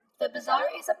Bizarre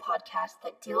is a podcast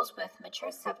that deals with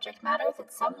mature subject matter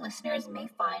that some listeners may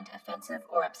find offensive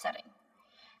or upsetting.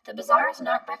 The Bizarre is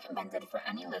not recommended for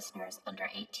any listeners under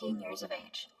 18 years of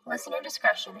age. Listener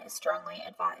discretion is strongly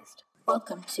advised.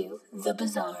 Welcome to The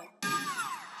Bizarre.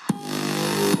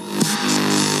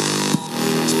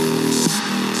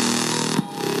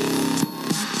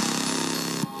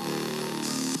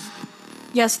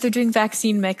 Yes, they're doing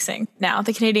vaccine mixing now.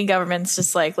 The Canadian government's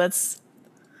just like, let's...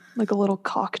 Like a little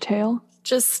cocktail?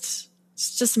 Just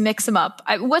mix them up.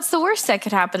 What's the worst that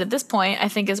could happen at this point, I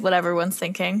think, is what everyone's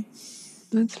thinking.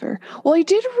 That's fair. Well, I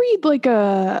did read like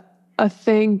a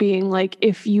thing being like,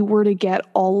 if you were to get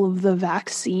all of the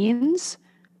vaccines,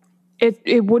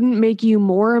 it wouldn't make you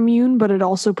more immune, but it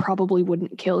also probably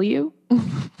wouldn't kill you.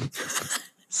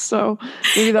 So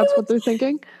maybe that's what they're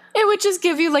thinking. It would just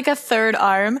give you like a third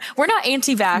arm. We're not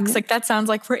anti-vax. Mm-hmm. Like that sounds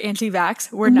like we're anti-vax.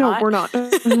 We're not. No, we're not.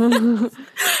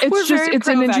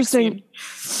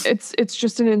 It's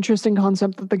just an interesting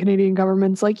concept that the Canadian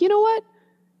government's like, you know what?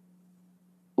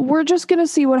 We're just going to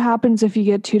see what happens if you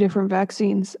get two different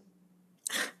vaccines.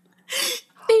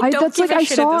 I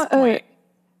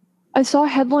saw a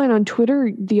headline on Twitter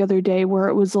the other day where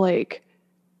it was like,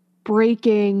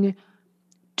 breaking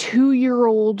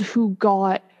 2-year-old who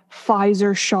got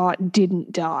Pfizer shot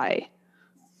didn't die.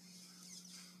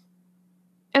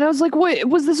 And I was like, what,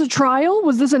 was this a trial?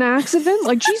 Was this an accident?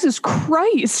 Like, Jesus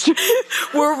Christ.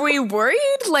 Were we worried?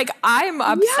 Like, I'm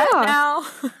upset now.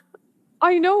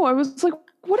 I know. I was like,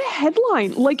 what a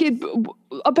headline. Like,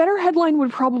 a better headline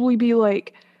would probably be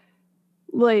like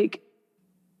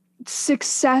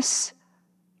success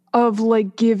of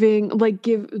like giving, like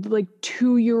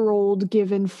 2-year-old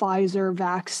given Pfizer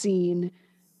vaccine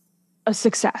a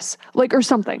success, like, or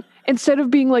something, instead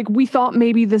of being like, we thought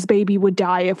maybe this baby would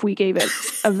die if we gave it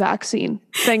a vaccine.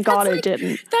 Thank God it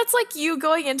didn't. That's like you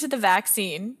going in to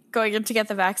get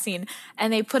the vaccine,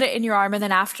 and they put it in your arm, and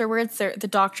then afterwards the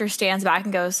doctor stands back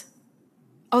and goes,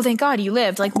 oh, thank God you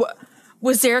lived. Like,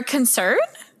 was there a concern?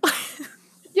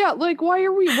 Yeah, like, why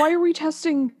are we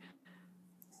testing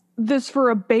this for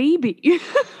a baby?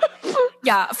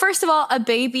 Yeah, first of all, a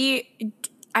baby,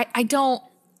 I don't.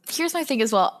 Here's my thing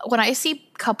as well. When I see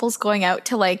couples going out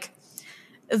to like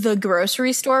the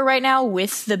grocery store right now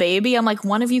with the baby, I'm like,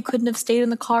 one of you couldn't have stayed in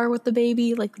the car with the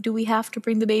baby. Like, do we have to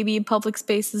bring the baby in public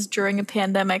spaces during a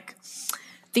pandemic?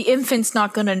 The infant's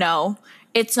not going to know.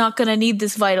 It's not going to need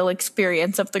this vital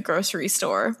experience of the grocery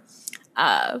store.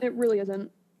 It really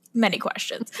isn't. Many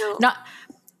questions. No.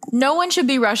 No one should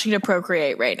be rushing to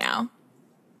procreate right now.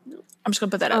 No. I'm just going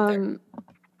to put that out there.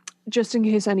 Just in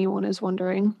case anyone is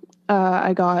wondering,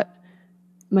 I got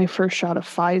my first shot of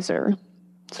Pfizer.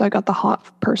 So I got the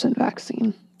hot person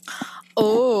vaccine.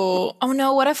 Oh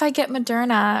no, what if I get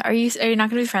Moderna? Are you not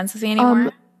going to be friends with me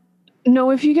anymore?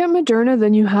 No, if you get Moderna,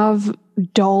 then you have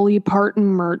Dolly Parton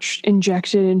merch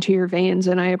injected into your veins,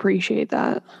 and I appreciate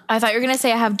that. I thought you were going to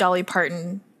say I have Dolly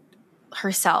Parton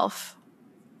herself.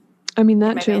 I mean,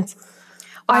 that too. Veins.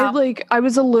 Wow. I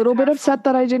was a little bit upset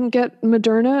that I didn't get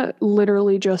Moderna,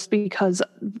 literally just because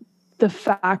the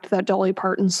fact that Dolly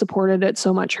Parton supported it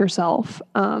so much herself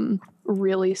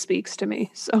really speaks to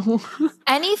me. So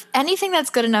anything that's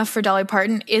good enough for Dolly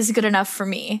Parton is good enough for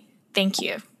me. Thank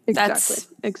you.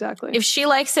 Exactly. If she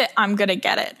likes it, I'm going to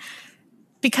get it.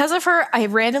 Because of her, I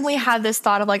randomly had this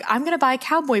thought of like, I'm going to buy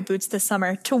cowboy boots this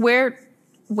summer to wear.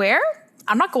 Where?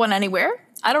 I'm not going anywhere.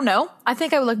 I don't know. I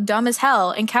think I would look dumb as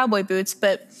hell in cowboy boots,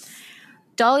 but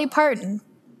Dolly Parton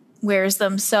wears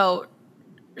them, so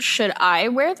should I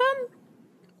wear them?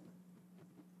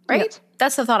 Right? Yes.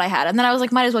 That's the thought I had. And then I was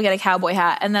like, might as well get a cowboy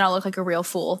hat, and then I'll look like a real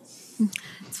fool.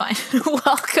 It's fine.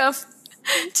 Welcome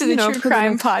to the True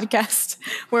Crime Podcast,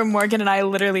 where Morgan and I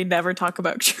literally never talk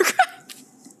about true crime.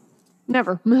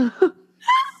 Never.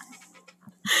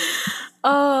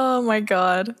 Oh my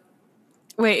God.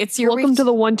 Wait, it's your welcome week? to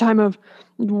the one time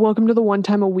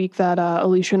a week that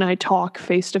Alicia and I talk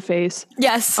face to face.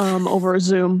 Yes. Over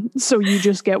Zoom. So you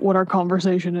just get what our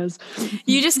conversation is.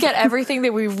 You just get everything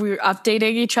that we're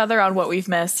updating each other on what we've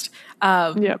missed.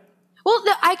 Yep. Well,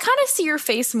 I kind of see your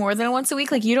face more than once a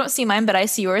week. Like, you don't see mine, but I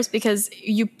see yours because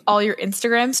all your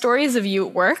Instagram stories of you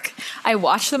at work, I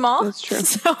watch them all. That's true.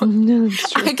 So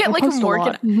That's true. I get like a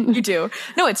Morgan. You do.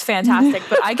 No, it's fantastic.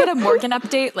 But I get a Morgan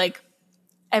update like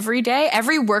every day,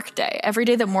 every work day, every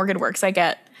day that Morgan works, I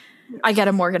get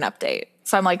a Morgan update.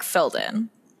 So I'm like filled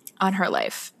in on her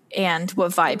life and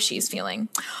what vibe she's feeling.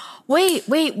 Wait.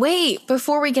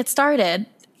 Before we get started,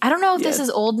 I don't know if this is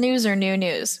old news or new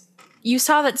news. You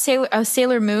saw that a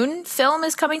Sailor Moon film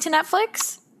is coming to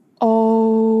Netflix?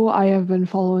 Oh, I have been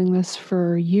following this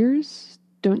for years.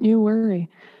 Don't you worry.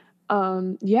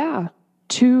 Yeah,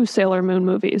 2 Sailor Moon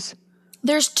movies.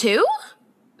 There's 2?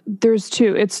 There's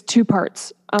 2. It's 2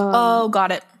 parts. Oh,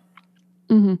 got it.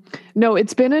 No,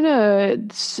 it's been in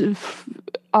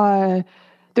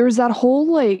there was that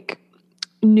whole like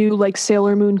new like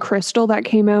Sailor Moon Crystal that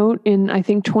came out in I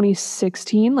think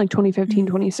 2016, like 2015,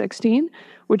 2016,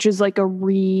 which is like a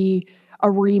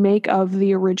remake of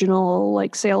the original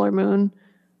like Sailor Moon.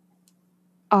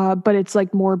 But it's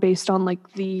like more based on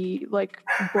like the like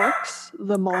books,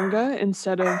 the manga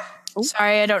instead of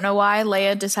Sorry, I don't know why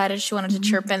Leia decided she wanted to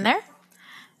chirp in there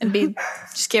and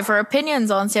just give her opinions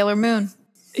on Sailor Moon.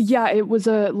 Yeah, it was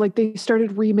like they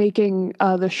started remaking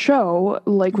the show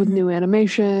like with new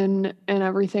animation and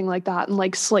everything like that, and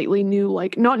like slightly new,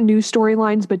 like not new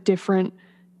storylines but different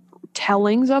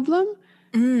tellings of them.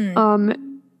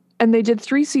 And they did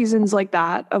 3 seasons like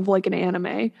that of like an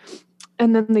anime,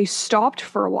 and then they stopped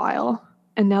for a while,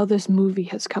 and now this movie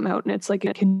has come out and it's like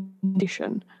a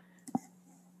condition.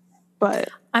 But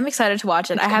I'm excited to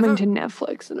watch it. It's coming to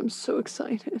Netflix, and I'm so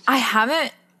excited. I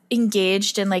haven't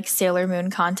engaged in like Sailor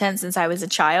Moon content since I was a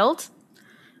child.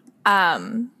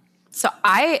 So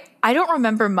I don't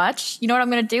remember much. You know what I'm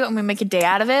gonna do? I'm gonna make a day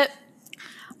out of it.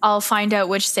 I'll find out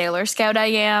which Sailor Scout I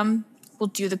am. We'll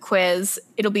do the quiz.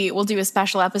 We'll do a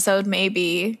special episode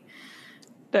maybe.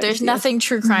 There's nothing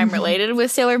true crime related with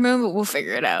Sailor Moon, but we'll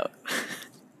figure it out.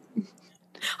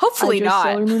 Hopefully not.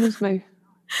 Sailor Moon is my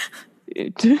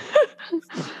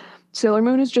Sailor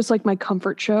Moon is just like my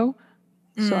comfort show.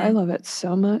 So I love it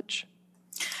so much.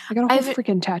 I got a whole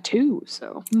freaking tattoo,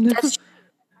 so.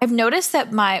 I've noticed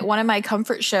that one of my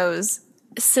comfort shows,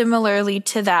 similarly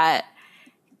to that,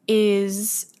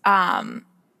 is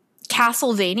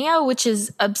Castlevania, which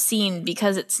is obscene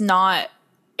because it's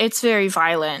very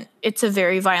violent. It's a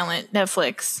very violent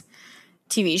Netflix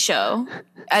TV show.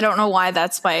 I don't know why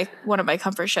that's one of my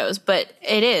comfort shows, but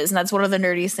it is, and that's one of the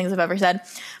nerdiest things I've ever said.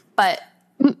 But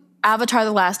Avatar: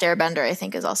 The Last Airbender, I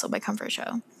think, is also my comfort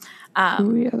show.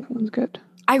 Oh yeah, that one's good.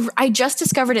 I just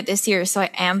discovered it this year, so I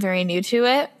am very new to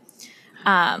it.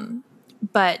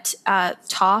 But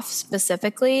Toph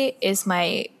specifically is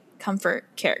my comfort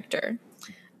character.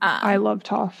 I love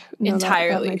Toph. No,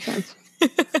 entirely. That makes sense.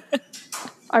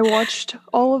 I watched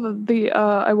all of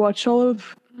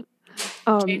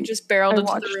Jane just barreled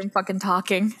into the room fucking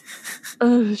talking.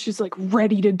 She's like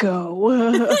ready to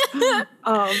go.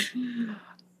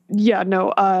 Yeah,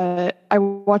 no, I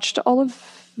watched all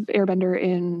of Airbender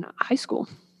in high school.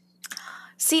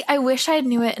 See, I wish I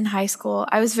knew it in high school.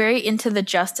 I was very into the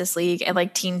Justice League and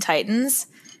like Teen Titans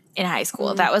in high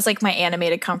school. That was like my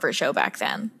animated comfort show back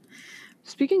then.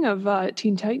 Speaking of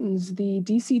Teen Titans, the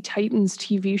DC Titans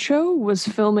TV show was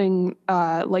filming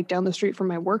like down the street from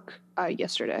my work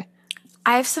yesterday.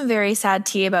 I have some very sad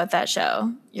tea about that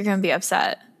show. You're going to be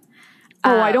upset.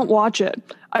 I don't watch it.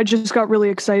 I just got really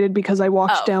excited because I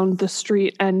walked down the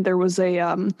street and there was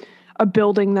a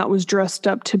building that was dressed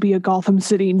up to be a Gotham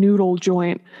City noodle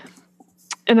joint.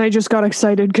 And I just got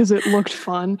excited because it looked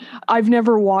fun. I've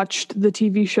never watched the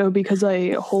TV show because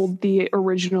I hold the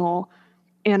original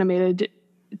animated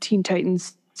Teen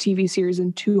Titans TV series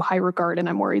in too high regard, and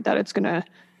I'm worried that it's going to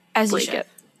break it.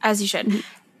 As you should.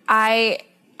 I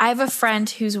have a friend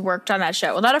who's worked on that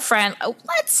show. Well, not a friend.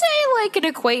 Let's say like an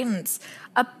acquaintance.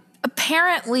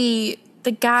 Apparently,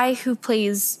 the guy who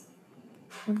plays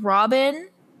Robin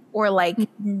or like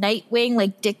Nightwing,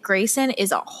 like Dick Grayson,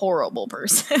 is a horrible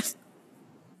person.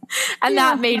 And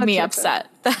that made me upset.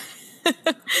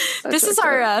 This is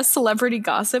our celebrity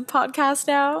gossip podcast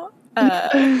now.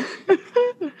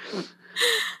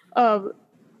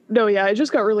 No, yeah, I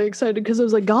just got really excited because I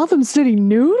was like, Gotham City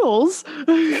noodles?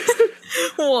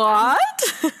 What?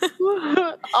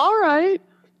 All right.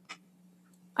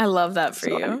 I love that for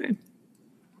you. Anyway,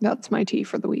 that's my tea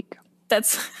for the week.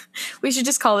 We should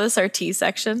just call this our tea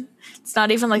section. It's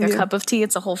not even like a cup of tea.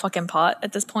 It's a whole fucking pot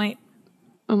at this point.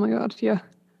 Oh my God. Yeah.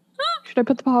 Should I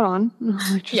put the pot on?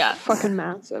 Just fucking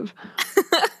massive.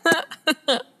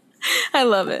 I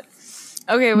love it.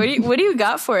 Okay. What do you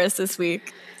got for us this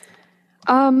week?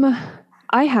 I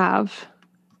have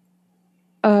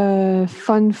a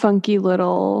fun, funky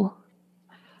little,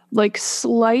 like,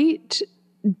 slight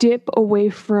dip away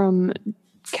from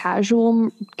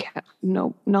casual.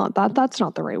 No, not that. That's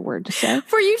not the right word to say.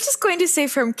 Were you just going to say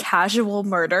from casual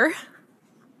murder?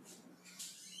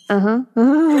 Uh-huh.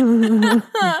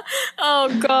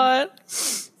 Oh, God.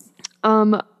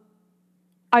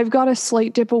 I've got a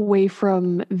slight dip away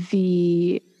from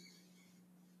the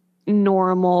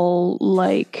normal,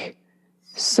 like,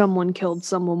 someone killed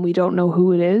someone, we don't know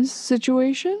who it is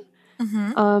situation.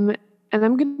 Mm-hmm. And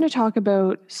I'm going to talk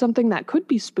about something that could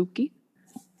be spooky,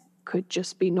 Could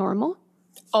just be normal.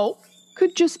 Oh.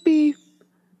 Could just be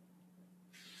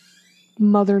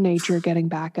Mother Nature getting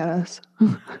back at us.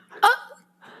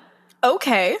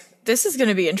 Okay. This is going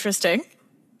to be interesting.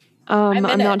 I'm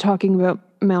not talking about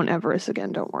Mount Everest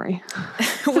again, don't worry.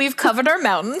 We've covered our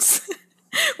mountains.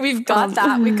 We've got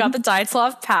that. We've got the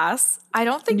Dyatlov Pass. I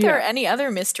don't think there are any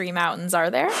other mystery mountains, are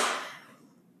there?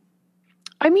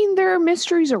 I mean, there are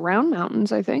mysteries around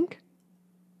mountains, I think.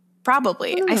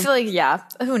 Probably. I feel like, yeah,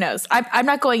 who knows? I'm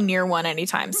not going near one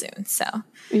anytime soon, so.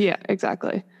 Yeah,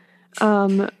 exactly.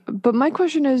 But my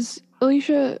question is,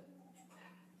 Alicia,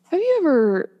 have you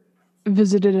ever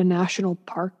visited a national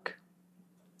park?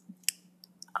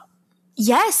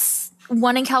 Yes.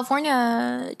 One in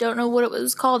California. Don't know what it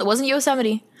was called. It wasn't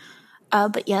Yosemite.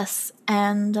 But yes.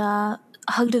 And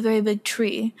hugged a very big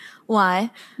tree. Why?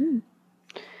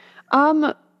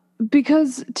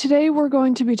 Because today we're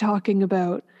going to be talking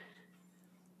about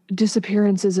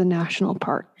disappearances in national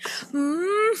parks.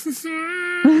 No.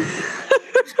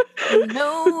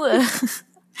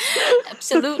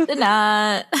 Absolutely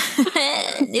not.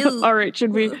 No. All right,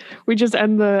 should we just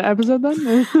end the episode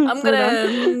then? I'm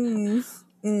gonna.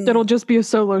 It'll just be a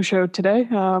solo show today.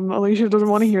 Alicia doesn't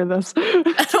want to hear this.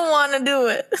 I don't want to do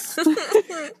it.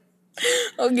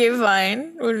 Okay,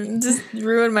 fine. Just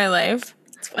ruin my life.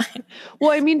 It's fine.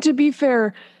 Well, I mean, to be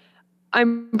fair,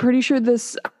 I'm pretty sure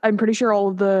all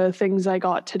of the things I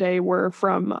got today were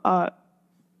from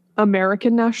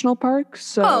American national parks.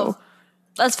 So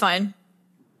that's fine.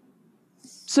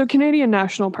 So Canadian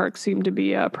national parks seem to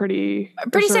be pretty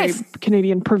safe.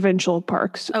 Canadian provincial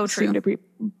parks seem to be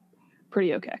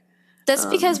pretty okay. That's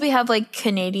because we have like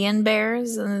Canadian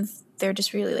bears and they're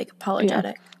just really like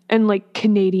apologetic. Yeah. And like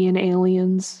Canadian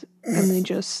aliens and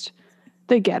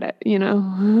they get it, you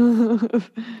know?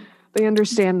 They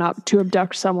understand not to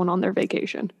abduct someone on their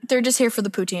vacation. They're just here for the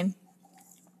poutine.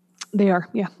 They are,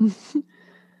 yeah.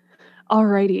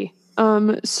 Alrighty.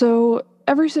 So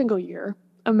every single year,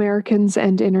 Americans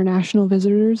and international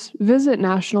visitors visit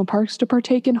national parks to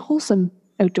partake in wholesome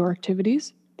outdoor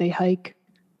activities. They hike,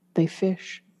 they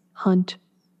fish, hunt,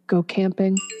 go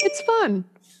camping. It's fun.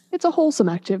 It's a wholesome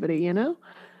activity, you know?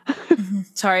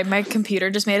 Sorry, my computer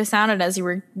just made a sound, and as you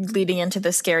were leading into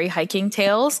the scary hiking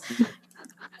tales,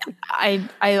 I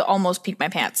almost peed my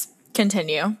pants.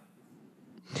 Continue.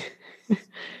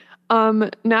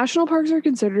 National parks are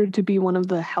considered to be one of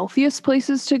the healthiest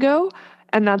places to go,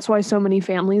 and that's why so many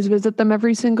families visit them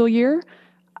every single year.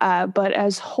 But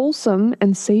as wholesome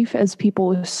and safe as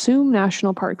people assume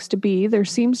national parks to be, there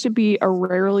seems to be a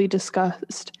rarely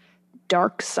discussed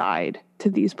dark side to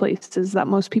these places that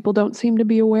most people don't seem to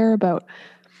be aware about.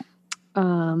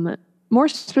 More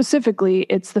specifically,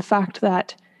 it's the fact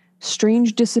that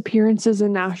strange disappearances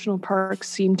in national parks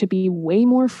seem to be way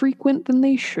more frequent than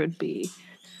they should be.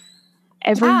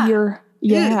 Every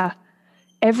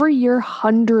year,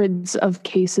 hundreds of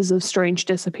cases of strange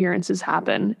disappearances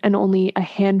happen, and only a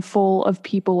handful of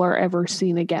people are ever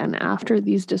seen again after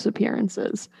these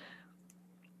disappearances.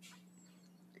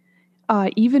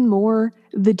 Even more,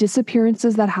 the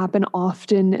disappearances that happen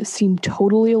often seem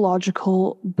totally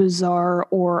illogical, bizarre,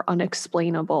 or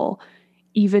unexplainable,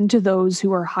 even to those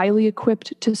who are highly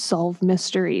equipped to solve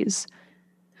mysteries.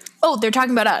 Oh, they're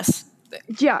talking about us.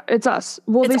 Yeah, it's us.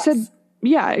 Well, they said,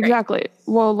 yeah, exactly. Right.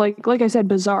 Well, like I said,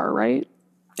 bizarre, right?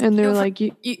 And they're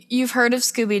you've heard of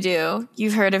Scooby-Doo.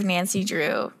 You've heard of Nancy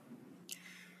Drew.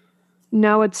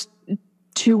 Now it's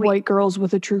two white girls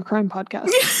with a true crime podcast.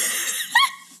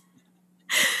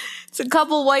 It's a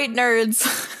couple white nerds.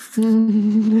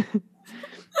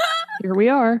 Here we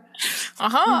are.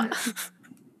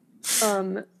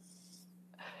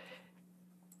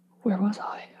 Where was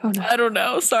I? Oh no, I don't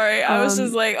know. Sorry, I was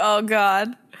just like, oh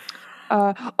god.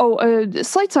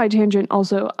 Slight side tangent.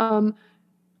 Also,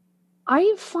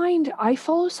 I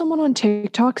follow someone on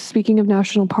TikTok. Speaking of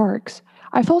national parks,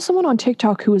 I follow someone on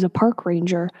TikTok who is a park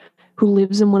ranger who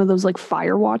lives in one of those like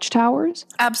fire watch towers.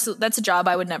 Absolutely, that's a job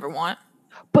I would never want.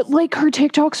 But like her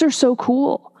TikToks are so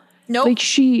cool. Nope. Like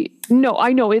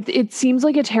I know it seems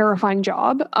like a terrifying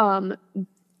job.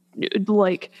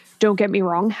 Like don't get me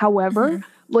wrong. However,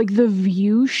 like the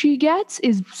view she gets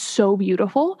is so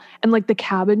beautiful, and like the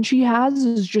cabin she has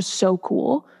is just so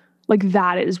cool. Like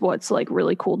that is what's like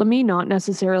really cool to me, not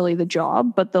necessarily the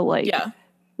job, but the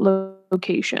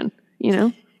location, you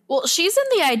know? Well, she's in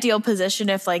the ideal position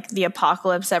if like the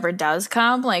apocalypse ever does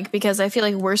come, like because I feel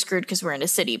like we're screwed because we're in a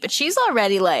city, but she's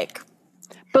already like.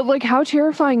 But like how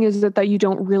terrifying is it that you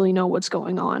don't really know what's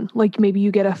going on? Like maybe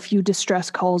you get a few distress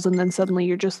calls and then suddenly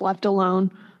you're just left alone.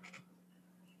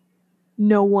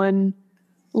 No one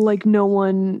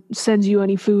sends you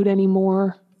any food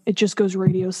anymore. it just goes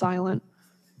radio silent.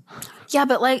 Yeah,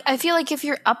 but like I feel like if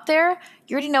you're up there,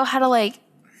 you already know how to like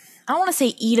I don't want to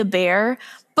say eat a bear,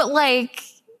 but like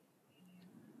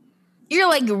you're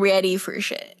like ready for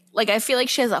shit. Like I feel like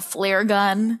she has a flare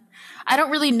gun. I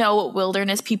don't really know what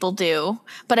wilderness people do,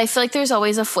 but I feel like there's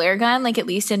always a flare gun, like at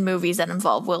least in movies that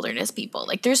involve wilderness people.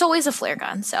 Like there's always a flare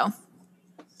gun, so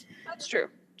That's true.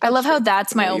 I love how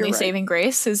that's my No, you're only right. saving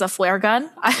grace is a flare gun.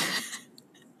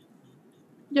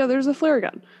 Yeah, there's a flare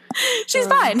gun. She's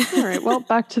fine. All right, well,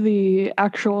 back to the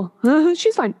actual...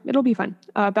 she's fine. It'll be fine.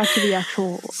 Back to the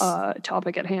actual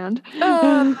topic at hand.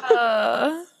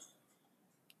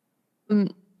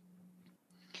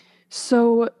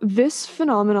 So this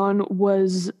phenomenon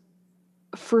was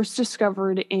first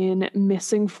discovered in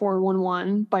Missing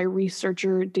 411 by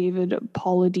researcher David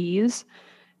Paulides.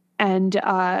 And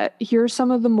here's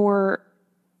some of the more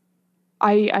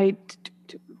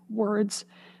words.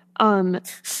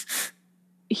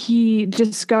 He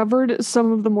discovered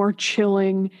some of the more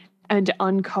chilling and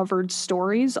uncovered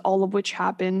stories, all of which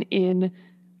happen in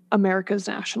America's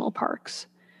national parks.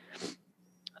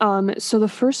 So the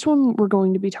first one we're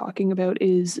going to be talking about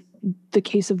is the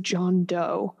case of John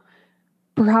Doe.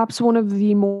 Perhaps one of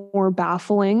the more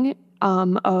baffling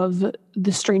of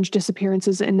the strange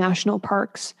disappearances in national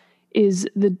parks is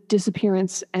the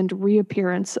disappearance and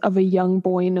reappearance of a young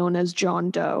boy known as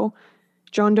John Doe.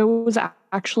 John Doe was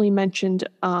actually mentioned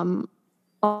on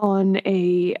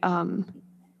a...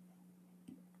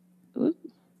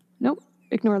 nope,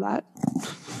 ignore that.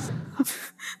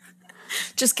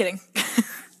 Just kidding.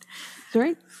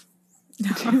 Sorry?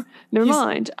 No. Never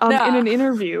mind. Nah. In an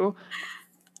interview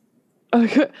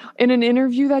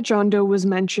that John Doe was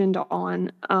mentioned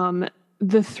on,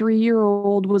 the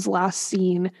 3-year-old was last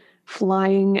seen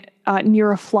flying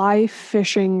near a fly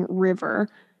fishing river,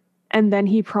 and then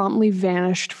he promptly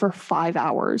vanished for 5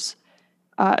 hours.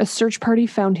 A search party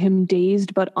found him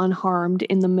dazed but unharmed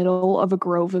in the middle of a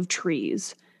grove of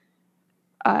trees.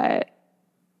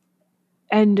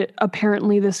 And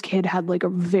apparently this kid had like a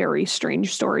very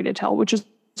strange story to tell, which is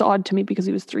odd to me because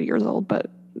he was 3 years old, but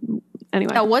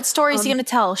anyway. Now, what story is he going to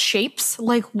tell? Shapes?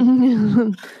 Like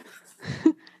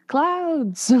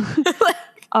clouds.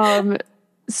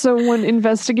 So when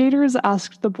investigators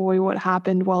asked the boy what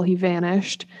happened while he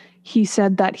vanished, he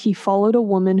said that he followed a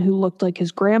woman who looked like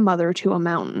his grandmother to a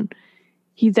mountain.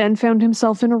 He then found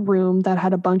himself in a room that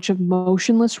had a bunch of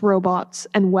motionless robots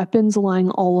and weapons lying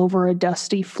all over a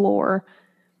dusty floor.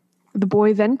 The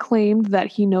boy then claimed that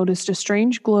he noticed a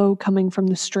strange glow coming from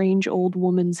the strange old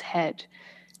woman's head.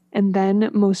 And then,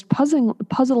 most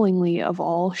puzzlingly of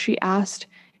all, she asked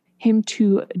him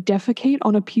to defecate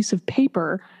on a piece of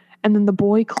paper, and then the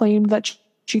boy claimed that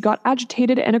she got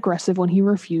agitated and aggressive when he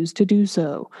refused to do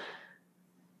so.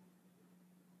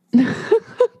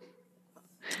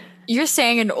 You're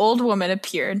saying an old woman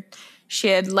appeared. She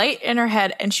had light in her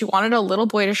head and she wanted a little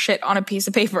boy to shit on a piece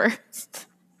of paper.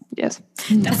 Yes.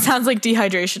 That sounds like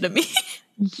dehydration to me.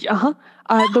 Yeah.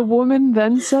 The woman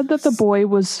then said that the boy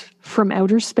was from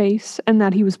outer space and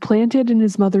that he was planted in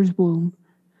his mother's womb.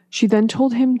 She then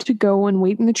told him to go and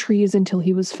wait in the trees until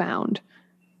he was found.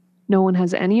 No one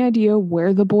has any idea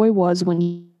where the boy was when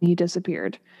he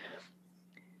disappeared.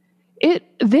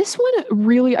 This one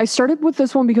really, I started with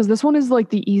this one because this one is like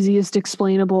the easiest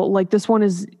explainable. Like this one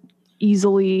is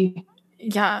easily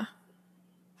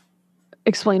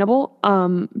explainable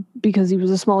because he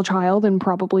was a small child and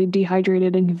probably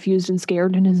dehydrated and confused and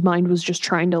scared, and his mind was just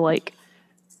trying to like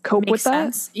cope with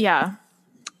sense. that. Yeah.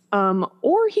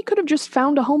 Or he could have just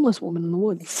found a homeless woman in the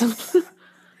woods.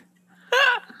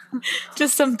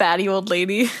 Just some batty old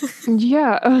lady.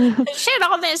 Yeah. Shit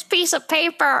on this piece of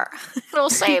paper. It'll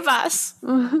save us.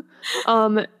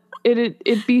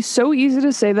 It'd be so easy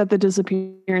to say that the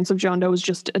disappearance of John Doe was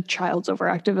just a child's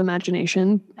overactive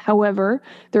imagination. However,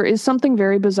 there is something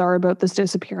very bizarre about this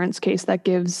disappearance case that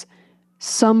gives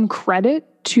some credit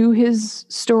to his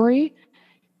story.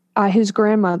 His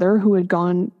grandmother, who had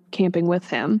gone camping with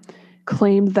him,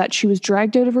 claimed that she was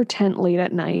dragged out of her tent late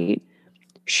at night.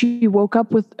 She woke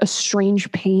up with a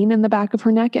strange pain in the back of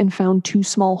her neck and found 2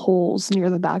 small holes near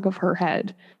the back of her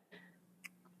head.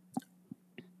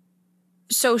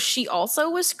 So she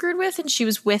also was screwed with and she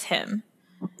was with him.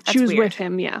 That's she was weird. with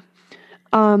him, yeah.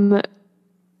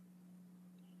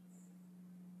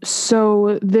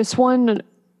 So this one,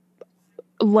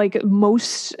 like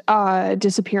most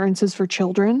disappearances for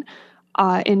children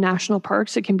in national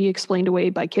parks, it can be explained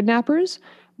away by kidnappers,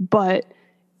 but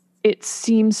it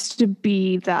seems to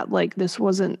be that like this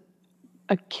wasn't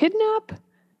a kidnap,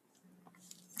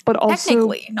 but also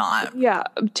technically not. Yeah,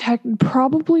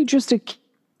 probably just a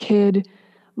kid.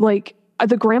 Like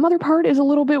The grandmother part is a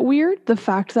little bit weird. The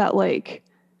fact that like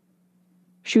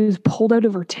she was pulled out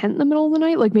of her tent in the middle of the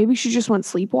night. Like maybe she just went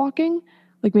sleepwalking.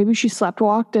 Like maybe she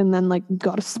sleepwalked and then like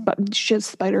got a shit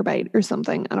spider bite or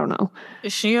something. I don't know.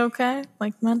 Is she okay?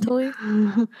 Like mentally?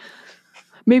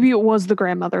 Maybe it was the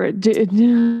grandmother. It did.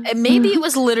 And maybe it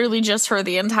was literally just her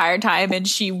the entire time and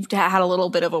she had a little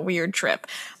bit of a weird trip.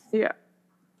 Yeah.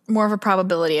 More of a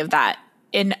probability of that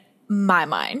in my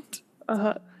mind.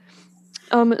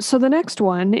 So the next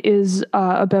one is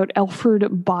about Alfred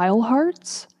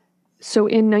Beilhartz. So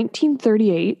in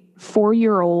 1938,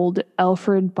 4-year-old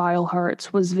Alfred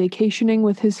Beilhartz was vacationing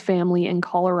with his family in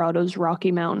Colorado's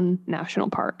Rocky Mountain National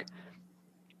Park.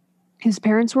 His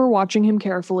parents were watching him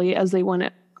carefully as they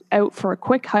went out for a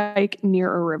quick hike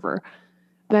near a river.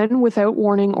 Then, without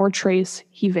warning or trace,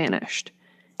 he vanished.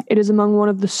 It is among one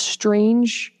of the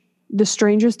strangest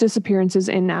disappearances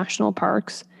in national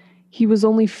parks. He was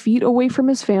only feet away from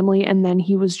his family, and then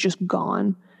he was just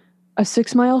gone. A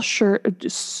 6-mile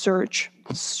search.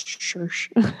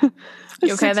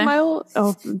 You okay there?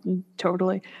 Oh,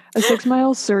 totally. A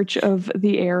 6-mile search of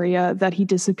the area that he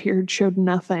disappeared showed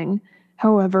nothing.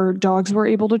 However, dogs were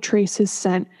able to trace his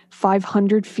scent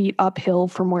 500 feet uphill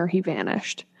from where he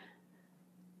vanished.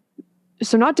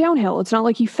 So not downhill. It's not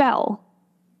like he fell.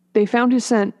 They found his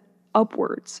scent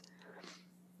upwards.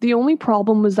 The only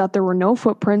problem was that there were no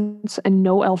footprints and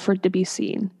no Alfred to be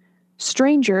seen.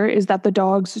 Stranger is that the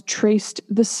dogs that traced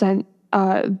the scent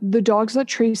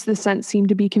seemed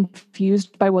to be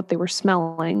confused by what they were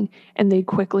smelling, and they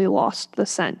quickly lost the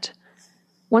scent.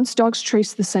 Once dogs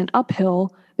traced the scent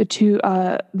uphill, the two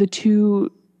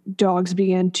dogs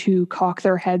began to cock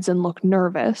their heads and look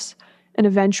nervous, and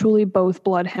eventually both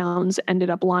bloodhounds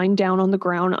ended up lying down on the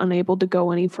ground, unable to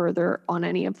go any further on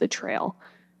any of the trail.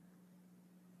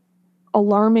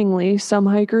 Alarmingly, some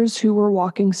hikers who were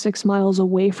walking 6 miles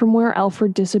away from where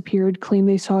Alfred disappeared claimed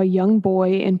they saw a young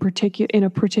boy in a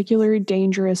particularly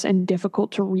dangerous and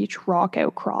difficult to reach rock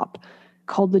outcrop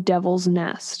called the Devil's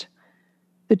Nest.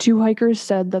 The two hikers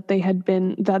said that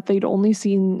they'd only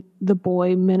seen the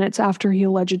boy minutes after he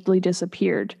allegedly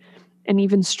disappeared. And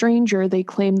even stranger, they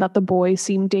claimed that the boy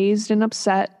seemed dazed and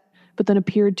upset, but then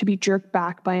appeared to be jerked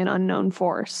back by an unknown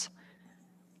force.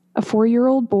 A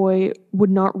 4-year-old boy would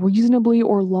not reasonably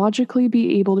or logically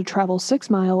be able to travel 6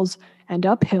 miles and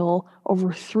uphill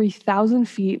over 3,000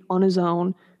 feet on his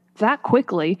own that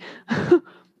quickly.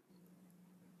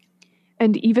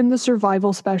 And even the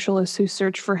survival specialists who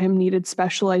searched for him needed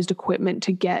specialized equipment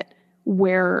to get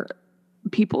where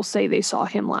people say they saw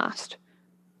him last.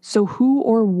 So who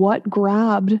or what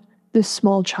grabbed this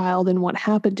small child and what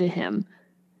happened to him?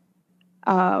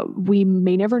 We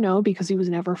may never know because he was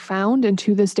never found, and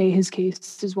to this day his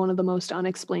case is one of the most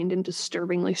unexplained and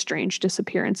disturbingly strange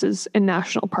disappearances in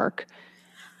National Park.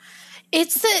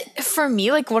 For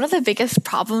me, like one of the biggest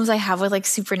problems I have with like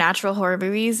supernatural horror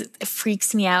movies, it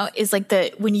freaks me out, is like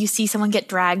when you see someone get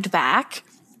dragged back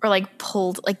or like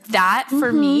pulled, like that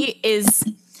for me is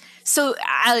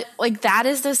that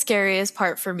is the scariest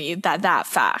part for me, that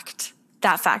fact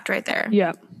right there.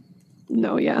 Yeah.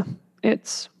 No, yeah.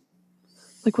 It's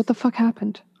like, what the fuck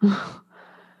happened?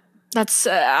 That's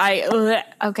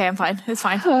okay, I'm fine. It's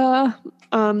fine.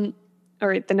 All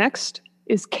right, the next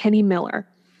is Kenny Miller.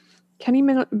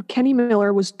 Kenny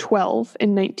Miller was 12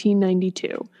 in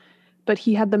 1992, but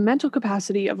he had the mental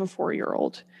capacity of a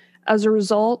 4-year-old. As a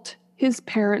result, his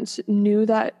parents knew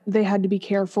that they had to be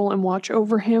careful and watch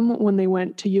over him when they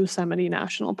went to Yosemite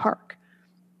National Park.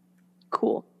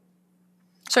 Cool.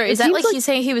 Sorry, is that like he's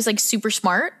saying he was like super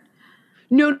smart?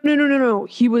 No.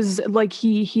 He was like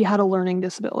he had a learning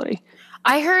disability.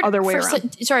 I heard other way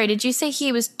around. Sorry, did you say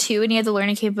he was 2 and he had the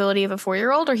learning capability of a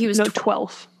 4-year-old, or he was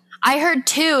 12? I heard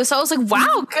 2, so I was like,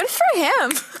 wow, good for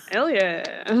him. Hell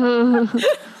yeah.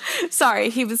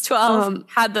 Sorry, he was 12.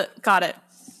 Got it.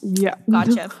 Yeah.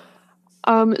 Gotcha.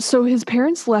 So his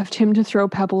parents left him to throw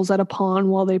pebbles at a pond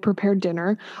while they prepared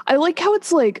dinner. I like how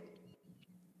it's like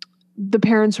the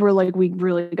parents were like, we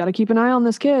really got to keep an eye on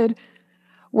this kid.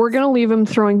 We're going to leave him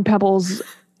throwing pebbles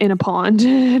in a pond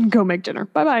and go make dinner.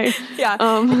 Bye-bye. Yeah,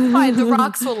 it's fine. The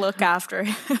rocks will look after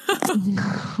him.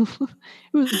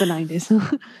 It was the 90s.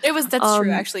 That's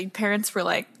true, actually. Parents were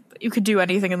like, you could do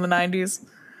anything in the 90s.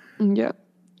 Yeah.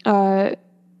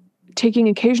 Taking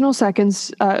occasional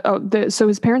seconds. So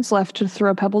his parents left to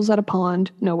throw pebbles at a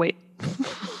pond. No, wait.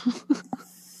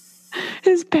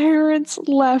 His parents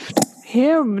left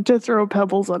him to throw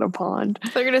pebbles at a pond.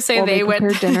 They're going to say they went.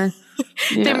 Prepared dinner.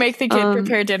 Yeah. They make the kid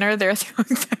prepare dinner. They're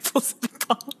throwing pebbles at the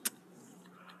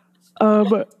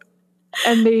pond.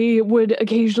 And they would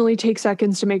occasionally take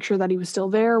seconds to make sure that he was still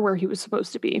there where he was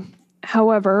supposed to be.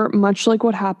 However, much like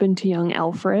what happened to young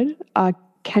Alfred,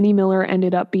 Kenny Miller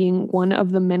ended up being one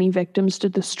of the many victims to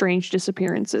the strange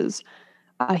disappearances.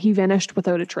 He vanished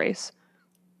without a trace.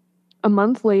 A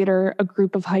month later, a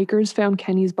group of hikers found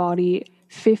Kenny's body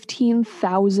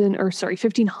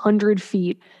 1,500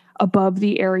 feet above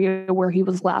the area where he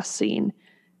was last seen.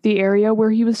 The area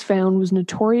where he was found was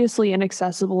notoriously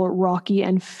inaccessible, rocky,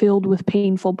 and filled with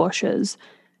painful bushes.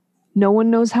 No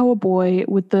one knows how a boy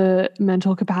with the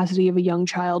mental capacity of a young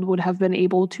child would have been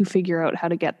able to figure out how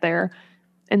to get there.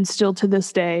 And still to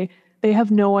this day, they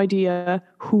have no idea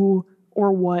who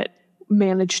or what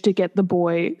managed to get the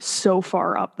boy so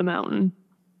far up the mountain.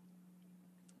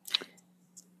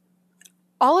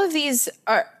 All of these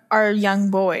are young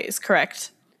boys,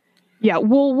 correct? Yeah,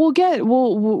 we'll get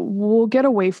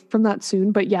away from that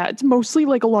soon, but yeah, it's mostly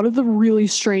like a lot of the really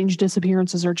strange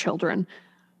disappearances are children.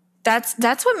 That's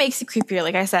what makes it creepier.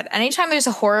 Like I said, anytime there's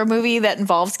a horror movie that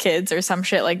involves kids or some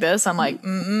shit like this, I'm like,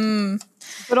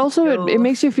 But also no. it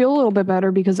makes you feel a little bit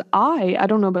better because I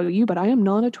don't know about you, but I am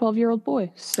not a 12-year-old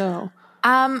boy. So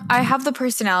I have the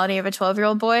personality of a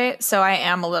 12-year-old boy, so I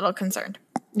am a little concerned.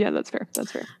 yeah, that's fair.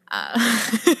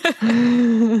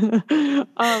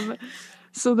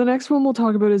 So the next one we'll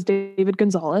talk about is David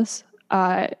Gonzalez.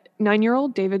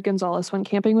 9-year-old David Gonzalez went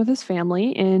camping with his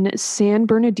family in San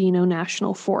Bernardino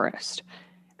National Forest.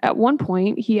 At one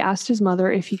point, he asked his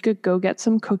mother if he could go get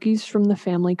some cookies from the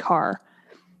family car.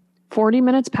 40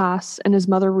 minutes passed, and his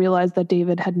mother realized that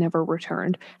David had never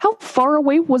returned. How far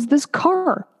away was this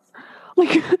car?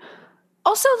 Like,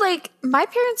 also, like, my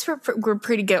parents were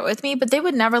pretty good with me, but they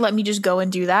would never let me just go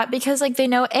and do that because, like, they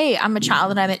know, A, I'm a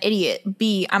child and I'm an idiot.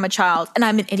 B, I'm a child and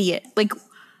I'm an idiot. Like,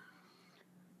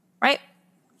 right?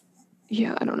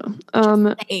 yeah, I don't know.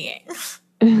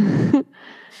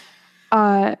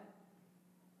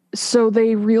 So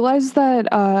they realized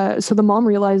that, so the mom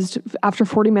realized after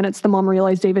 40 minutes, the mom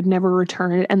realized David never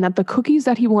returned and that the cookies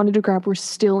that he wanted to grab were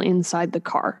still inside the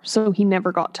car. So he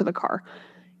never got to the car.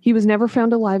 He was never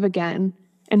found alive again,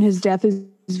 and his death is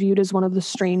viewed as one of the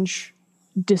strange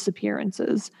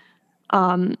disappearances.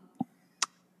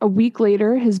 A week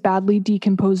later, his badly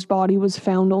decomposed body was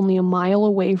found only a mile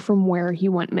away from where he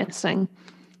went missing.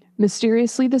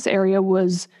 Mysteriously, this area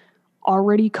was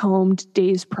already combed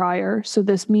days prior, so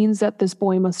this means that this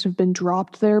boy must have been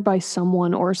dropped there by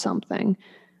someone or something.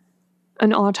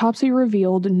 An autopsy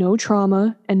revealed no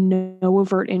trauma and no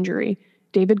overt injury.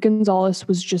 David Gonzalez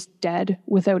was just dead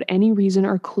without any reason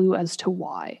or clue as to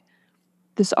why.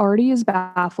 This already is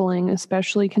baffling,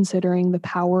 especially considering the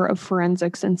power of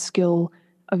forensics and skill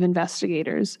of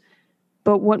investigators.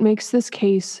 But what makes this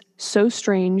case so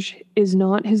strange is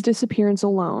not his disappearance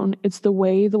alone, it's the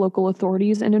way the local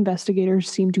authorities and investigators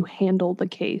seem to handle the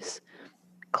case.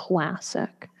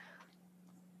 Classic.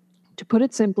 To put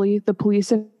it simply, the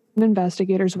police and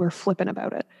investigators were flippant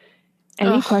about it.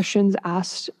 Any questions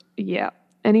asked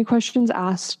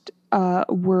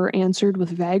were answered with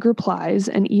vague replies,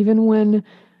 and even when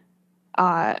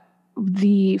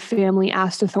the family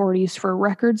asked authorities for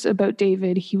records about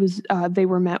David, they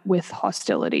were met with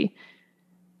hostility.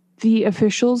 The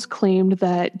officials claimed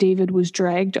that David was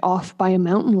dragged off by a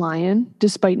mountain lion,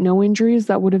 despite no injuries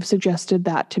that would have suggested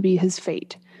that to be his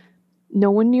fate. No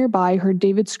one nearby heard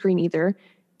David scream either.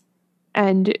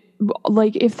 And,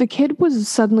 like, if the kid was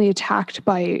suddenly attacked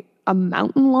by a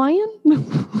mountain lion,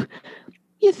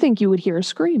 you think you would hear a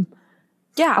scream.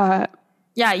 Yeah.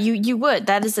 You would.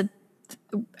 That is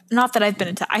not that I've been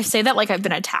attacked. I say that like I've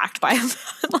been attacked by a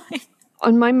mountain lion.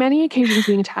 On my many occasions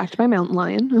being attacked by a mountain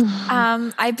lion.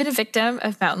 I've been a victim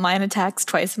of mountain lion attacks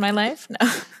twice in my life.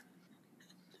 No.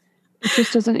 It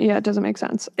just doesn't make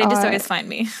sense. They just always find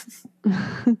me.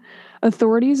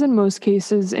 Authorities in most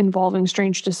cases involving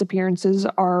strange disappearances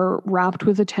are wrapped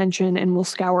with attention and will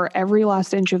scour every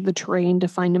last inch of the terrain to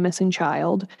find a missing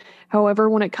child. However,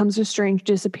 when it comes to strange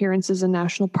disappearances in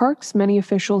national parks, many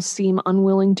officials seem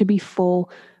unwilling to be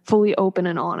fully open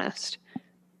and honest.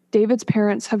 David's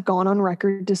parents have gone on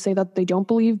record to say that they don't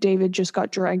believe David just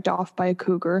got dragged off by a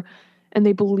cougar, and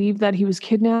they believe that he was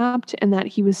kidnapped and that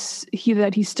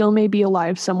he still may be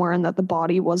alive somewhere and that the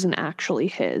body wasn't actually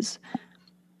his.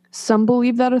 Some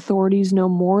believe that authorities know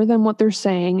more than what they're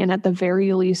saying, and at the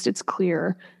very least, it's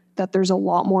clear that there's a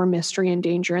lot more mystery and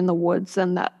danger in the woods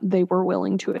than that they were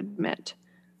willing to admit.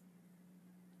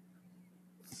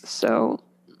 So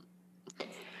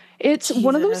it's Jesus.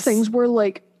 One of those things where,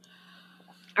 like,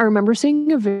 I remember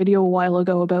seeing a video a while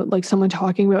ago about, like, someone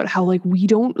talking about how, like, we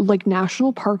don't, like,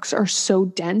 national parks are so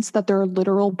dense that there are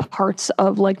literal parts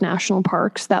of, like, national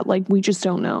parks that, like, we just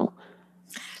don't know.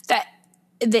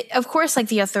 of course, like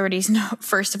the authorities know,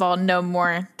 first of all, know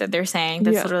more that they're saying.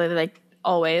 That's literally like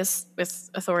always with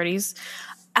authorities.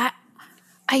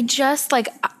 I just like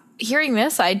hearing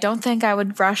this. I don't think I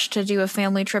would rush to do a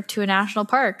family trip to a national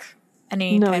park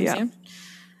anytime soon.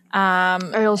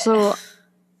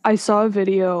 I saw a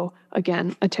video,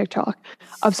 again, a TikTok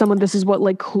of someone. This is what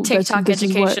like TikTok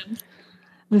education.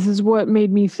 This is what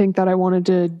made me think that I wanted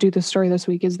to do this story this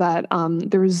week, is that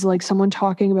there was like someone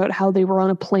talking about how they were on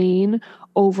a plane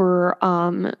over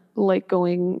like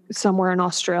going somewhere in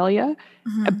Australia,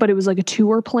 but it was like a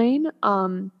tour plane,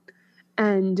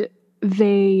 and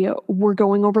they were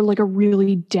going over like a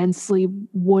really densely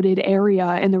wooded area,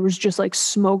 and there was just like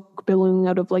smoke billowing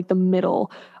out of like the middle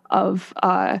of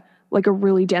like a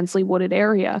really densely wooded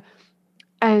area.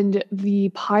 And the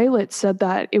pilot said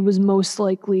that it was most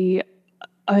likely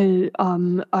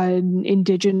an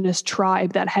indigenous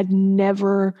tribe that had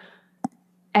never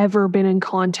ever been in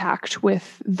contact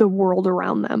with the world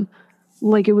around them.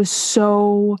 Like it was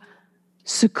so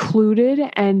secluded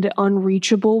and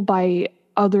unreachable by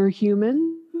other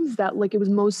humans that like it was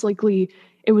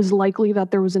likely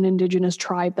that there was an indigenous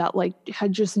tribe that like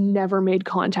had just never made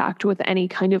contact with any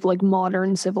kind of like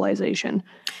modern civilization.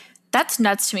 That's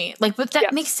nuts to me. Like, but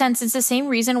that makes sense. It's the same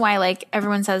reason why like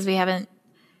everyone says we haven't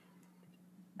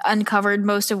uncovered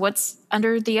most of what's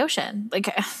under the ocean.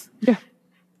 Like,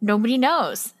 nobody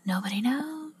knows.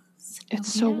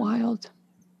 It's so wild.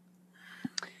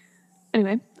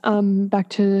 Anyway, back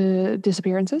to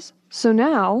disappearances. So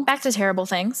now, back to terrible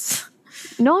things.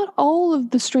 Not all of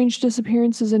the strange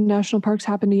disappearances in national parks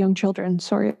happen to young children.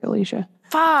 Sorry, Alicia.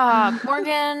 Fuck,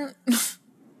 Morgan.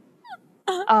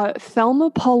 Thelma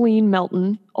Pauline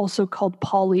Melton, also called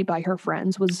Polly by her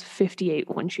friends, was 58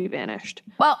 when she vanished.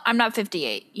 Well, I'm not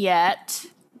 58 yet.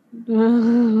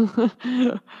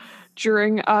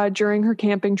 During her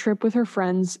camping trip with her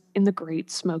friends in the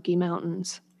Great Smoky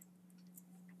Mountains.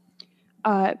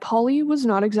 Polly was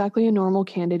not exactly a normal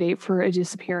candidate for a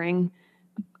disappearing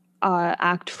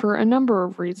act for a number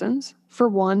of reasons. For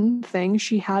one thing,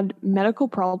 she had medical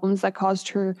problems that caused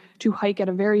her to hike at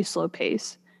a very slow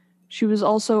pace. She was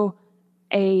also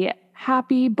a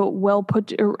happy, well put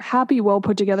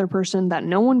together person that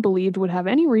no one believed would have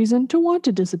any reason to want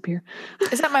to disappear.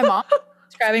 Is that my mom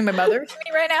describing my mother to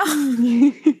me right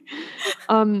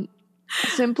now?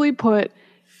 Simply put,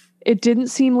 it didn't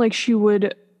seem like she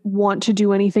would want to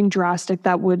do anything drastic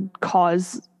that would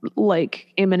cause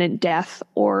like imminent death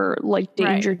or like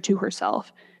danger to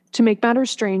herself. To make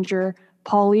matters stranger,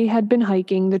 Polly had been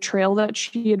hiking the trail that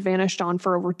she had vanished on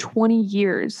for over 20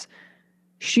 years.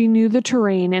 She knew the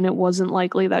terrain, and it wasn't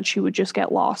likely that she would just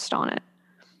get lost on it.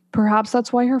 Perhaps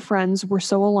that's why her friends were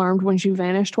so alarmed when she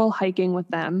vanished while hiking with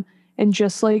them. And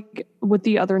just like with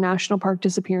the other national park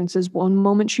disappearances, one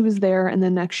moment she was there and the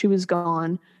next she was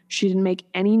gone. She didn't make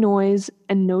any noise,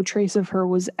 and no trace of her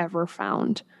was ever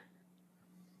found.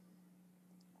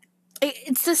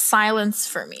 It's the silence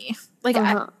for me. Like,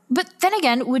 but then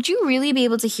again, would you really be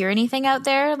able to hear anything out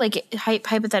there? Like,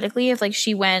 hypothetically, if like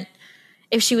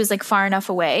if she was like far enough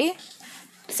away.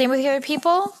 Same with the other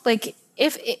people. Like,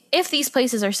 if these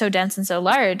places are so dense and so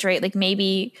large, right? Like,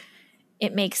 maybe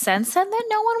it makes sense then that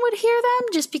no one would hear them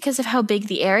just because of how big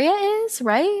the area is,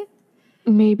 right?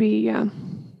 Maybe, yeah.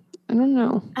 I don't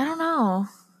know.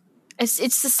 It's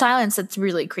the silence that's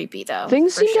really creepy, though.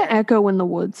 Things seem to echo in the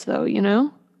woods, though, you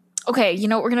know? Okay, you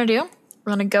know what we're going to do?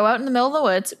 We're going to go out in the middle of the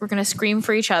woods. We're going to scream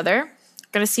for each other.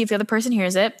 We're going to see if the other person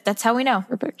hears it. That's how we know.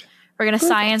 Perfect. We're going to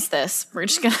science this. We're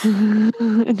just going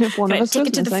to and if one of us take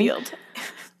it to the field.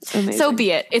 Amazing. So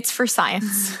be it. It's for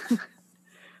science.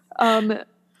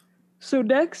 So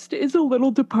next is a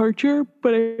little departure,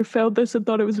 but I found this and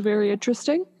thought it was very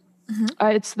interesting.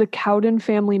 It's the Cowden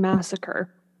family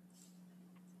massacre.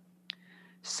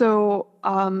 So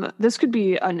this could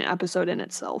be an episode in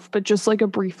itself, but just like a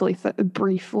brief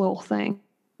little thing.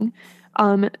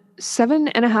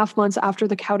 7.5 months after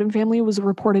the Cowden family was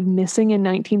reported missing in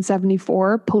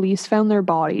 1974, police found their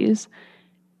bodies,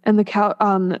 and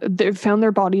they found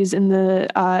their bodies in the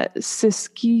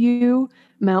Siskiyou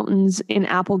Mountains in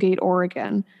Applegate,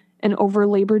 Oregon. And over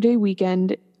Labor Day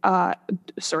weekend,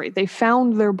 they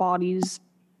found their bodies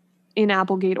in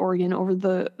Applegate, Oregon over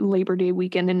the Labor Day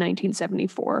weekend in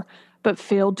 1974, but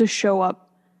failed to show up.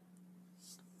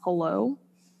 Hello?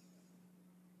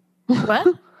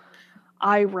 What?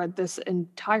 I read this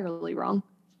entirely wrong.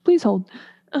 Please hold.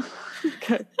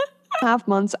 Okay. 1.5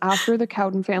 months after the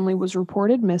Cowden family was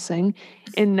reported missing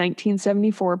in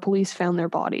 1974, police found their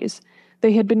bodies.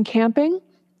 They had been camping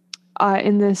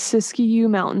in the Siskiyou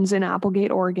Mountains in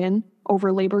Applegate, Oregon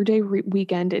over Labor Day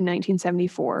weekend in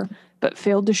 1974, but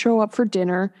failed to show up for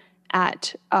dinner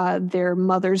at their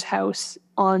mother's house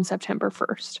on September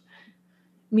 1st.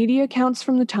 Media accounts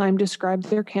from the time described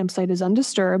their campsite as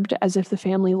undisturbed, as if the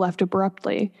family left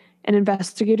abruptly, and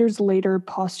investigators later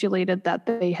postulated that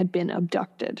they had been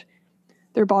abducted.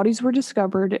 Their bodies were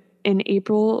discovered in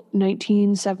April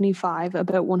 1975,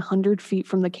 about 100 feet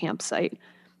from the campsite.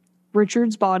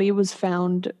 Richard's body was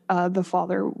found, the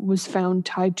father was found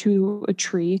tied to a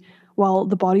tree, while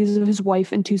the bodies of his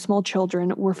wife and two small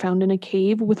children were found in a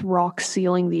cave with rocks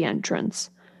sealing the entrance.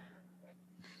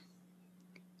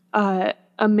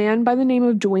 A man by the name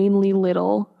of Dwayne Lee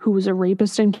Little, who was a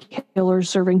rapist and killer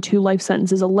serving 2 life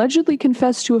sentences, allegedly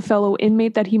confessed to a fellow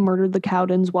inmate that he murdered the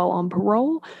Cowdens while on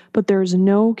parole, but there is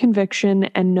no conviction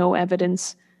and no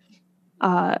evidence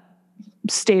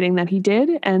stating that he did,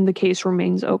 and the case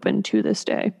remains open to this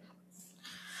day.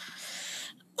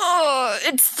 Oh,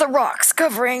 it's the rocks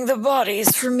covering the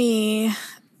bodies for me.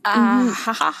 Ha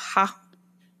ha ha.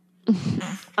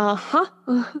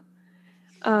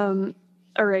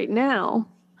 All right, now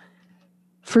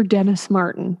for Dennis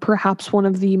Martin, perhaps one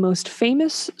of the most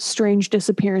famous strange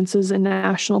disappearances in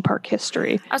national park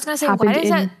history. I was going to say, why does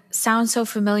that sound so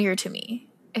familiar to me?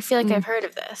 I feel like I've heard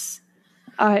of this.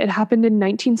 It happened in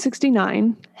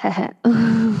 1969.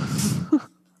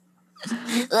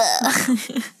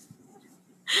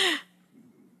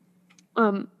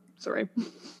 Sorry.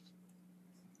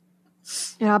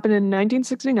 It happened in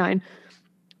 1969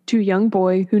 to a young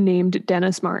boy who named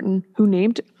Dennis Martin,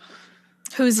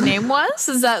 whose name was?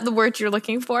 Is that the word you're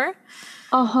looking for?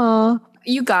 Uh-huh.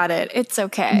 You got it. It's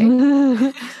okay.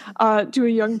 To a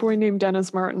young boy named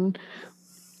Dennis Martin.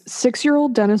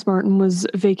 6-year-old Dennis Martin was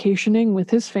vacationing with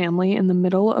his family in the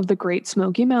middle of the Great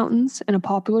Smoky Mountains in a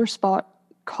popular spot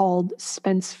called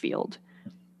Spencefield.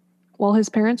 While his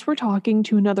parents were talking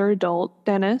to another adult,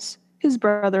 Dennis, his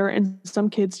brother, and some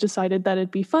kids decided that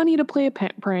it'd be funny to play a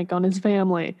prank on his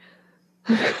family.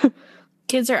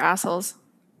 Kids are assholes.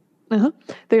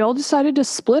 They all decided to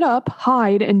split up,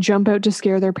 hide, and jump out to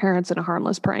scare their parents in a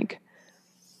harmless prank.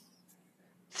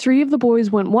 3 of the boys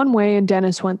went one way and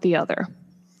Dennis went the other.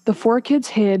 The 4 kids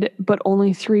hid, but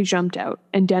only 3 jumped out,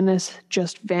 and Dennis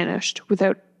just vanished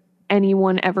without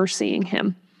anyone ever seeing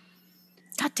him.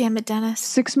 God damn it, Dennis.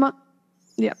 6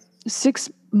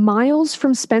 miles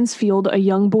from Spencefield, a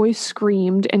young boy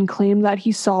screamed and claimed that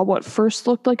he saw what first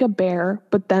looked like a bear,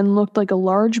 but then looked like a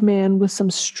large man with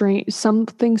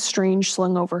something strange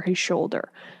slung over his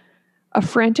shoulder. A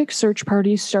frantic search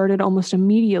party started almost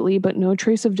immediately, but no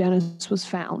trace of Dennis was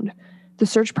found. The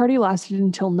search party lasted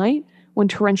until night, when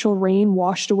torrential rain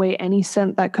washed away any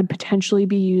scent that could potentially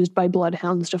be used by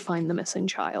bloodhounds to find the missing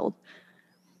child.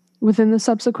 Within the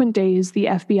subsequent days, the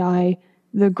FBI,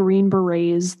 the Green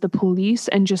Berets, the police,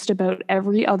 and just about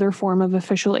every other form of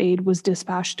official aid was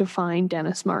dispatched to find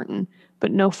Dennis Martin,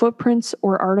 but no footprints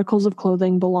or articles of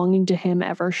clothing belonging to him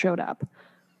ever showed up.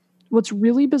 What's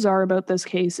really bizarre about this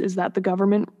case is that the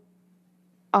government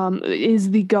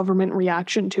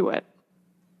reaction to it.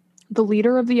 The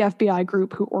leader of the FBI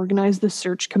group who organized the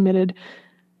search the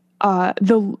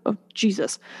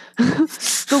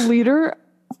leader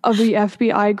of the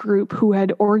FBI group who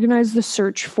had organized the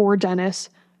search for Dennis,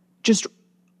 just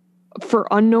for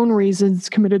unknown reasons,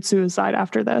 committed suicide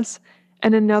after this.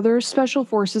 And another Special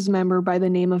Forces member by the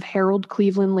name of Harold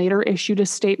Cleveland later issued a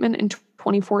statement in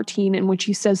 2014 in which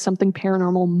he says something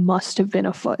paranormal must have been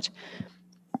afoot.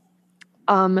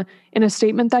 In a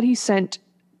statement that he sent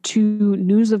to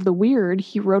News of the Weird,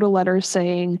 he wrote a letter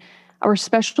saying, "Our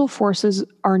special forces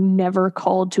are never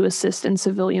called to assist in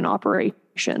civilian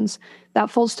operations.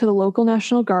 That falls to the local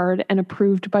National Guard and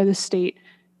approved by the state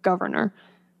governor.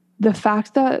 The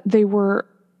fact that they were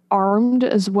armed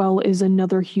as well is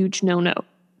another huge no-no.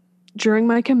 During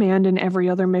my command and every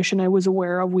other mission I was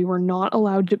aware of, we were not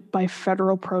allowed by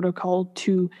federal protocol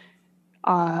to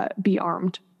be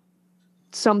armed.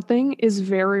 Something is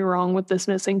very wrong with this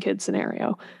missing kid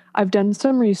scenario. I've done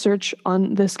some research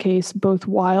on this case both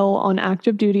while on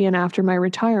active duty and after my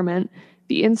retirement.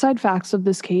 The inside facts of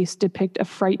this case depict a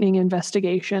frightening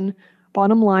investigation.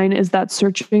 Bottom line is that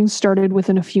searching started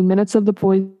within a few minutes of the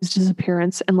boy's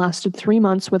disappearance and lasted 3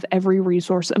 months with every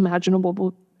resource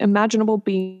imaginable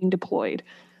being deployed.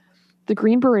 The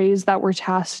Green Berets that were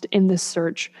tasked in this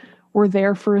search were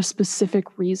there for a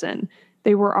specific reason.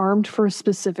 They were armed for a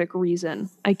specific reason.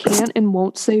 I can't and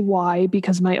won't say why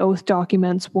because my oath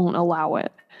documents won't allow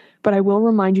it. But I will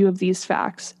remind you of these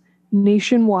facts.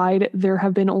 Nationwide, there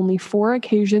have been only 4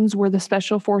 occasions where the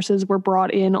Special Forces were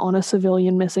brought in on a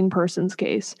civilian missing persons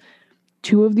case.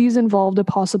 2 of these involved a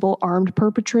possible armed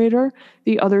perpetrator.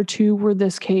 The other 2 were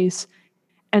this case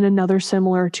and another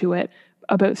similar to it,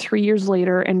 about 3 years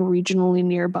later and regionally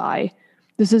nearby.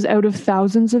 This is out of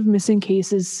thousands of missing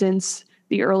cases since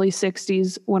the early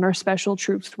 60s when our special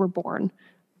troops were born.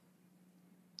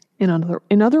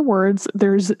 In other words,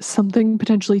 there's something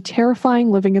potentially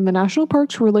terrifying living in the national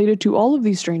parks related to all of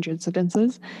these strange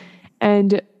incidences,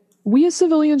 and we as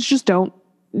civilians just don't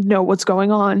know what's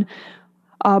going on.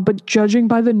 But judging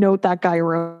by the note that guy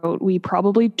wrote, we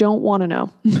probably don't want to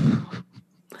know.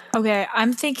 Okay,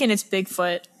 I'm thinking it's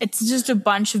Bigfoot. It's just a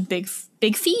bunch of big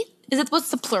feet.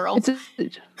 What's the plural?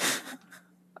 It's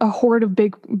a horde of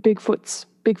Bigfoots,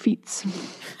 big feets.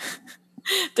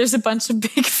 There's a bunch of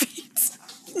big feet.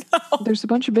 No. There's a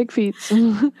bunch of big feet.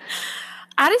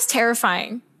 That is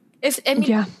terrifying.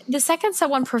 Yeah. The second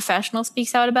someone professional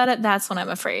speaks out about it, that's when I'm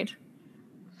afraid.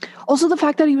 Also, the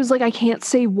fact that he was like, I can't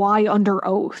say why under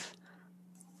oath.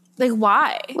 Like,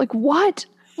 why? Like, what?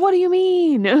 What do you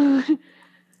mean?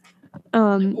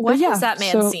 What has that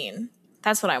man seen?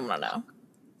 That's what I want to know.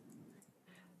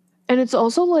 And it's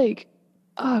also like,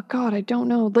 oh God, I don't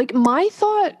know. Like my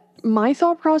thought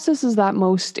process is that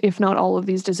most, if not all of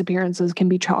these disappearances can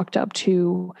be chalked up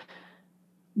to,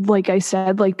 like I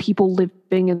said, like people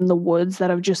living in the woods that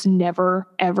have just never,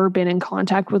 ever been in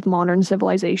contact with modern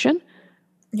civilization.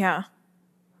 Yeah.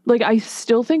 Like I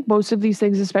still think most of these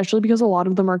things, especially because a lot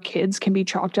of them are kids, can be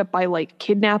chalked up by like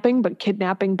kidnapping, but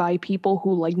kidnapping by people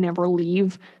who like never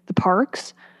leave the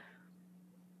parks.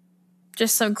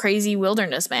 Just some crazy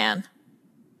wilderness man.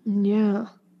 Yeah.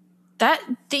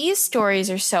 These stories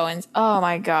are oh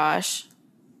my gosh.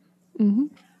 Mm-hmm.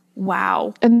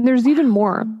 Wow. And there's even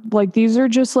more. Like these are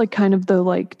just like kind of the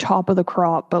like top of the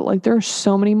crop, but like there are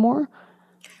so many more.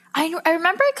 I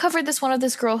remember I covered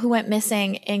this girl who went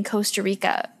missing in Costa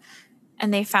Rica,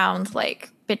 and they found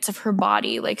like bits of her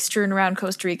body like strewn around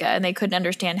Costa Rica, and they couldn't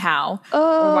understand how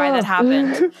or why that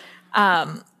happened.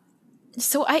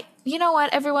 So you know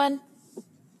what, everyone?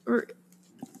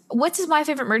 What's my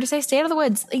favorite murder say? Stay out of the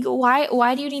woods. Like,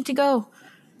 why do you need to go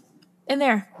in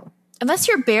there? Unless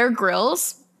you're Bear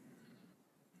Grylls,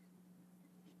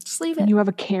 just leave it. You have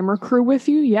a camera crew with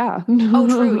you? Yeah. Oh,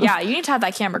 true. Yeah, you need to have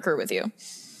that camera crew with you.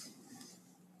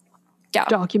 Yeah.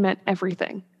 Document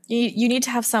everything. You need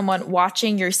to have someone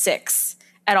watching your six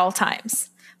at all times.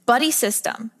 Buddy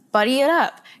system. Buddy it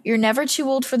up. You're never too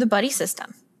old for the buddy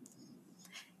system,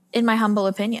 in my humble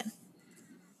opinion.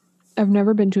 I've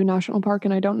never been to a national park,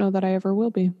 and I don't know that I ever will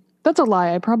be. That's a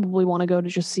lie. I probably want to go to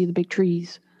just see the big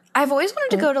trees. I've always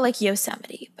wanted to go to like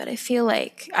Yosemite, but I feel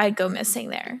like I'd go missing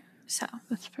there. So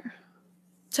that's fair.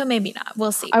 So maybe not.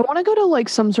 We'll see. I want to go to like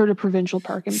some sort of provincial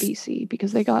park in BC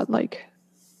because they got like,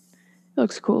 it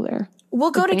looks cool there.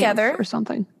 We'll go together or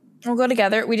something. We'll go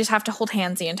together. We just have to hold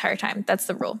hands the entire time. That's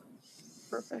the rule.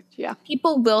 Perfect. Yeah.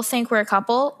 People will think we're a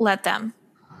couple. Let them.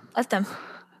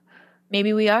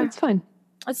 Maybe we are. It's fine.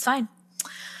 It's fine.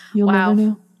 You'll never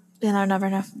know. Then I'll never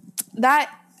know.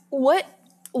 What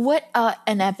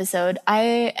an episode.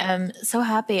 I am so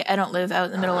happy I don't live out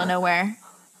in the middle of nowhere.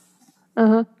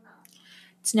 Uh-huh.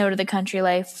 It's no to the country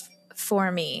life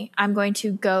for me. I'm going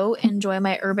to go enjoy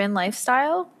my urban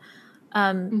lifestyle.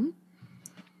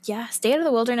 Yeah, stay out of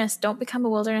the wilderness. Don't become a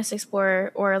wilderness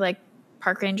explorer or like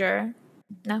park ranger.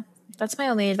 No, that's my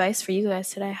only advice for you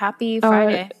guys today. Happy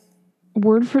Friday.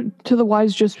 Word to the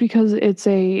wise, just because it's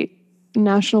a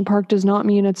national park does not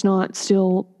mean it's not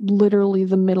still literally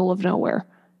the middle of nowhere.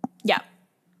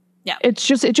 Yeah. It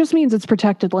just means it's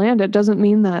protected land. It doesn't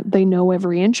mean that they know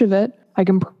every inch of it. I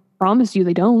can promise you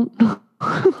they don't.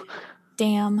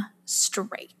 Damn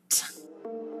straight.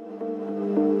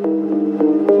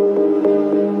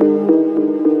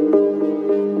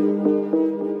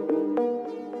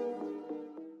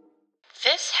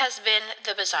 This has been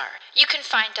The Bazaar. You can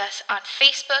find us on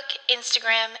Facebook,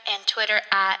 Instagram, and Twitter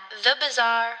at The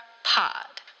Bazaar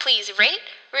Pod. Please rate,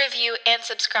 review, and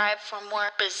subscribe for more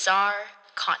bizarre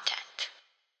content.